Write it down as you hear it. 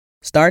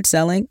Start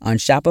selling on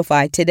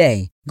Shopify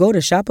today. Go to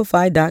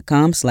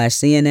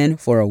shopify.com/CNN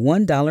for a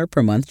 $1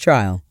 per month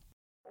trial.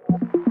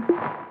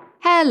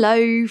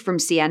 Hello from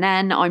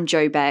CNN, I'm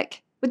Jo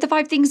Beck, with the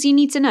 5 things you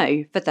need to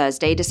know for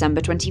Thursday, December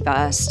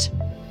 21st.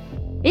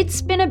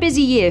 It's been a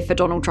busy year for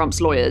Donald Trump's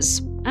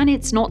lawyers, and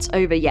it's not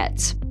over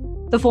yet.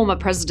 The former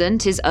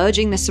president is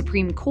urging the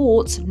Supreme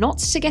Court not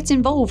to get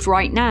involved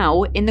right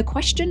now in the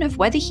question of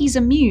whether he's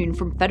immune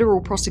from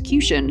federal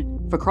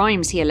prosecution for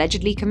crimes he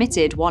allegedly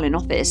committed while in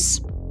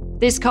office.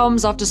 This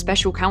comes after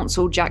special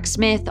counsel Jack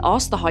Smith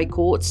asked the High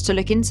Court to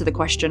look into the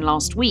question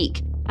last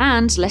week,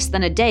 and less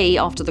than a day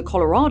after the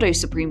Colorado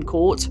Supreme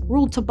Court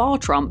ruled to bar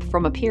Trump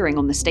from appearing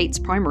on the state's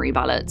primary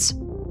ballot.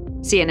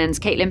 CNN's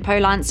Caitlin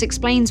Polantz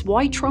explains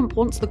why Trump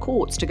wants the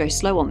courts to go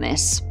slow on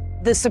this.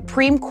 The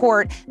Supreme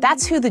Court,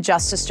 that's who the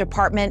Justice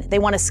Department, they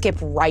want to skip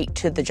right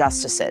to the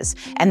justices.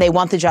 And they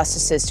want the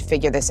justices to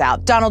figure this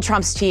out. Donald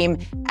Trump's team,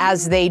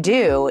 as they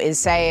do, is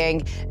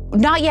saying,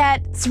 not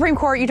yet. Supreme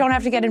Court, you don't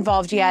have to get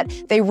involved yet.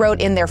 They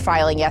wrote in their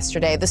filing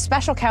yesterday, the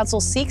special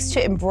counsel seeks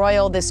to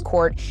embroil this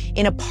court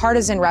in a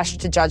partisan rush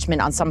to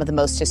judgment on some of the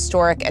most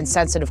historic and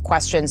sensitive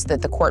questions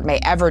that the court may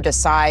ever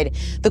decide.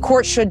 The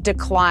court should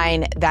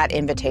decline that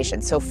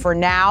invitation. So for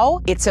now,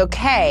 it's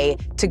okay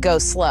to go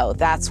slow.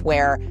 That's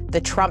where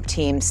the Trump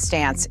team's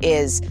stance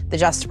is. The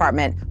Justice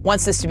Department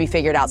wants this to be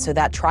figured out so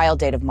that trial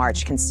date of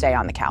March can stay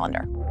on the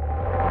calendar.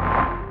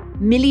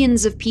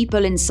 Millions of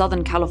people in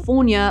Southern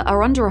California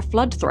are under a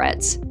flood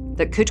threat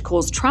that could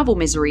cause travel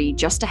misery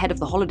just ahead of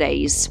the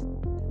holidays.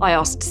 I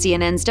asked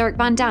CNN's Derek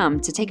Van Dam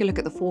to take a look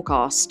at the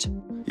forecast.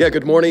 Yeah,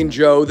 good morning,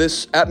 Joe.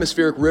 This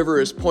atmospheric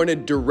river is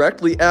pointed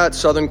directly at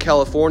Southern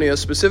California,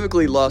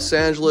 specifically Los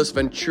Angeles,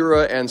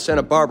 Ventura, and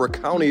Santa Barbara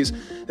counties.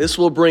 This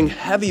will bring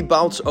heavy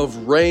bouts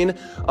of rain,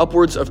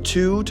 upwards of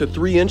 2 to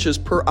 3 inches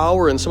per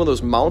hour in some of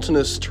those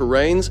mountainous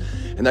terrains,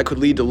 and that could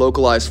lead to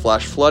localized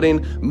flash flooding,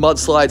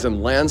 mudslides,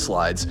 and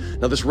landslides.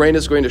 Now, this rain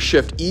is going to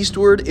shift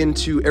eastward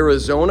into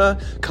Arizona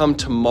come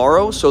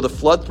tomorrow, so the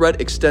flood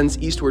threat extends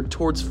eastward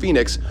towards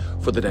Phoenix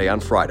for the day on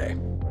Friday.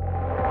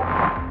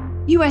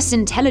 US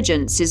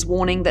intelligence is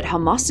warning that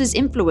Hamas's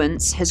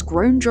influence has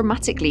grown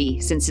dramatically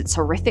since its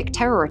horrific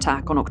terror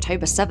attack on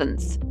October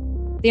 7th.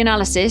 The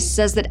analysis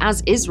says that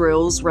as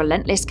Israel's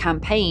relentless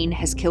campaign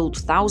has killed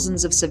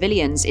thousands of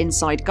civilians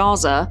inside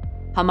Gaza,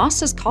 Hamas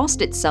has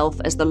cast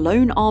itself as the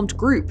lone armed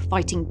group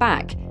fighting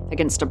back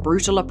against a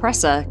brutal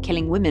oppressor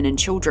killing women and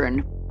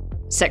children.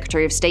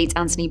 Secretary of State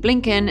Antony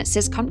Blinken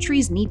says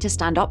countries need to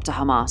stand up to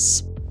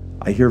Hamas.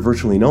 I hear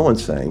virtually no one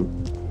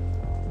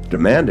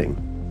demanding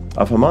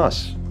of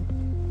Hamas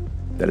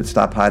that it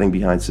stop hiding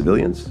behind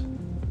civilians,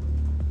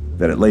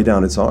 that it lay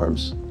down its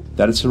arms,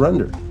 that it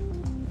surrender.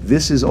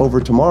 This is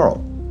over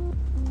tomorrow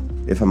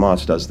if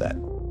Hamas does that.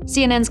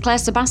 CNN's Claire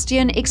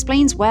Sebastian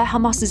explains where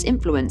Hamas's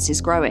influence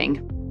is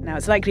growing. Now,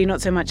 it's likely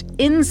not so much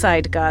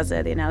inside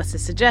Gaza, the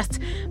analysis suggests,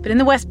 but in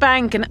the West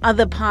Bank and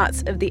other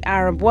parts of the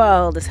Arab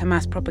world, as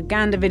Hamas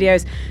propaganda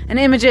videos and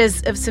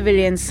images of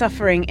civilians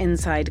suffering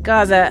inside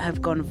Gaza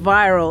have gone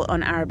viral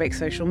on Arabic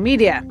social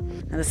media.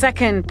 Now, the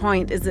second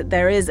point is that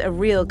there is a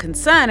real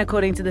concern,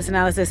 according to this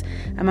analysis,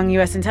 among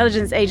US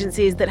intelligence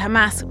agencies that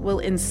Hamas will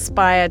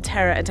inspire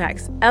terror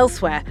attacks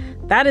elsewhere.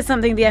 That is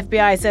something the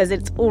FBI says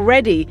it's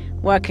already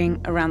working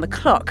around the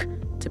clock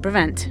to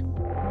prevent.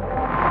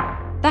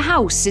 The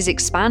House is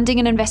expanding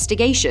an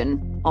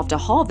investigation after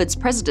Harvard's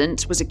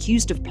president was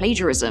accused of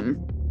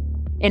plagiarism.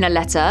 In a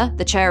letter,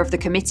 the chair of the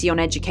Committee on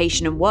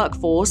Education and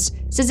Workforce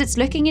says it's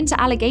looking into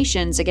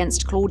allegations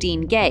against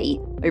Claudine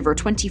Gay over a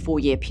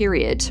 24-year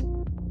period.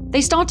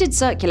 They started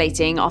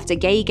circulating after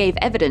Gay gave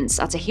evidence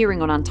at a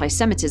hearing on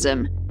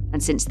anti-Semitism,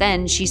 and since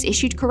then she's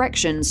issued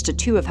corrections to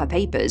 2 of her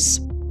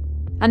papers.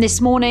 And this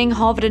morning,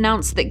 Harvard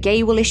announced that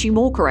Gay will issue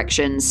more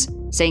corrections,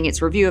 saying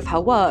its review of her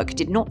work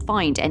did not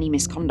find any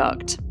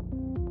misconduct.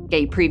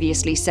 Gay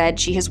previously said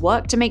she has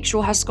worked to make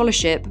sure her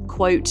scholarship,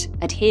 quote,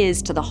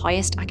 adheres to the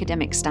highest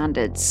academic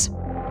standards.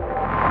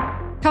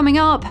 Coming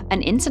up,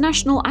 an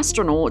international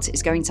astronaut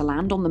is going to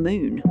land on the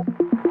moon.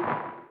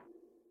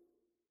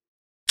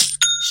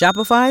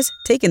 Shopify's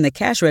taking the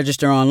cash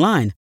register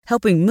online,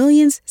 helping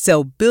millions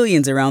sell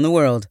billions around the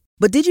world.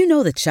 But did you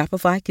know that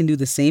Shopify can do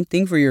the same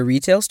thing for your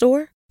retail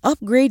store?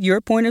 Upgrade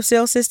your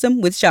point-of-sale system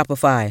with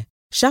Shopify.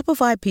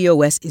 Shopify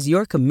POS is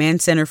your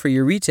command center for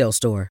your retail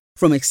store.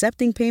 From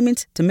accepting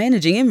payments to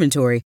managing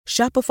inventory,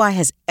 Shopify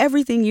has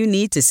everything you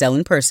need to sell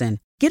in person.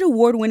 Get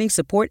award-winning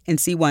support and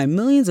see why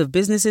millions of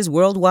businesses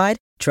worldwide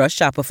trust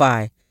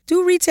Shopify.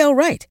 Do retail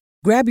right.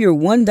 Grab your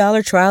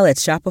 $1 trial at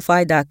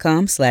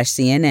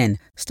shopify.com/CNN.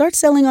 Start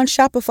selling on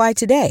Shopify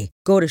today.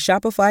 Go to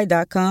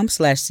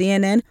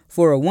shopify.com/CNN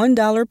for a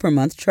 $1 per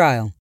month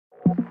trial.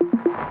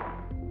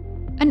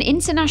 An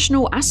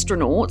international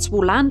astronaut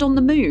will land on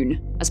the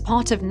moon as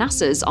part of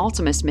NASA's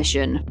Artemis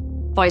mission.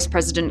 Vice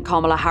President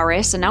Kamala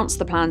Harris announced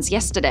the plans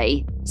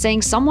yesterday,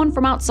 saying someone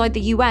from outside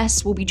the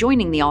US will be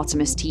joining the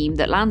Artemis team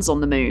that lands on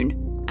the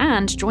moon,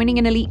 and joining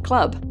an elite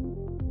club.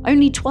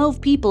 Only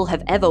 12 people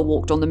have ever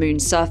walked on the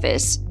moon's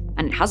surface,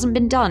 and it hasn't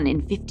been done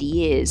in 50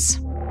 years.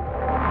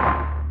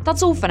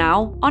 That's all for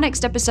now. Our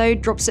next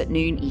episode drops at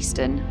noon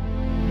Eastern.